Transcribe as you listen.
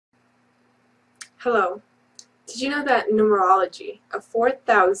Hello. Did you know that numerology, a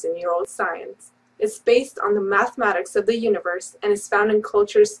 4,000-year-old science, is based on the mathematics of the universe and is found in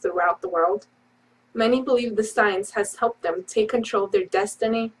cultures throughout the world? Many believe the science has helped them take control of their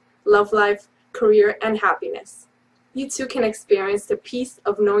destiny, love life, career, and happiness. You too can experience the peace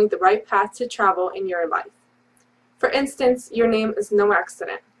of knowing the right path to travel in your life. For instance, your name is no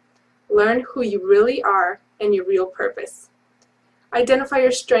accident. Learn who you really are and your real purpose. Identify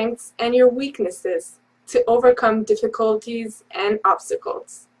your strengths and your weaknesses to overcome difficulties and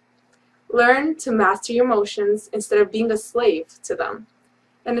obstacles. Learn to master your emotions instead of being a slave to them,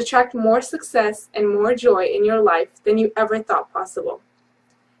 and attract more success and more joy in your life than you ever thought possible.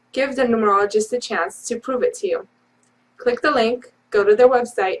 Give the numerologist a chance to prove it to you. Click the link, go to their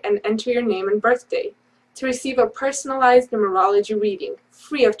website, and enter your name and birthday to receive a personalized numerology reading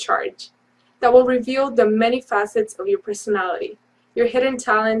free of charge that will reveal the many facets of your personality, your hidden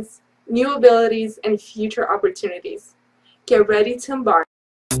talents, new abilities, and future opportunities. Get ready to embark.